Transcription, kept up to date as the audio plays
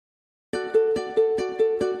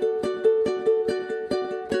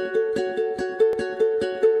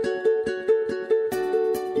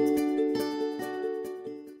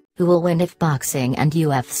who will win if boxing and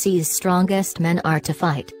UFC's strongest men are to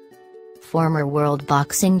fight. Former world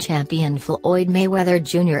boxing champion Floyd Mayweather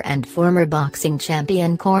Jr. and former boxing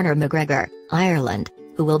champion Conor McGregor, Ireland,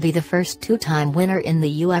 who will be the first two-time winner in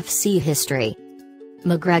the UFC history.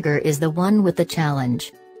 McGregor is the one with the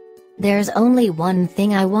challenge. "There's only one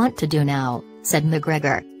thing I want to do now," said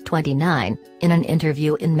McGregor, 29, in an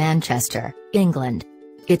interview in Manchester, England.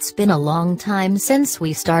 "It's been a long time since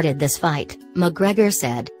we started this fight," McGregor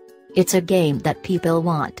said. "It's a game that people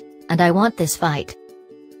want, and I want this fight."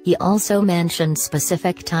 He also mentioned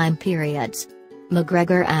specific time periods.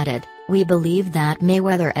 McGregor added, "We believe that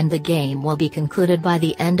Mayweather and the game will be concluded by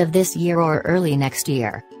the end of this year or early next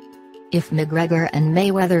year." If McGregor and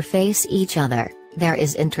Mayweather face each other, there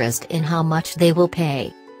is interest in how much they will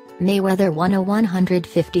pay. Mayweather won a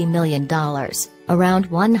 $150 million, around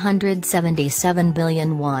 $177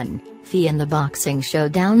 billion, fee in the boxing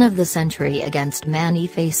showdown of the century against Manny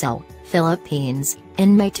Pacquiao, Philippines,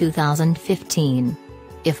 in May 2015.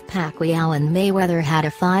 If Pacquiao and Mayweather had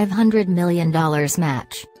a $500 million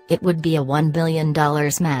match, it would be a $1 billion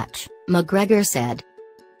match, McGregor said.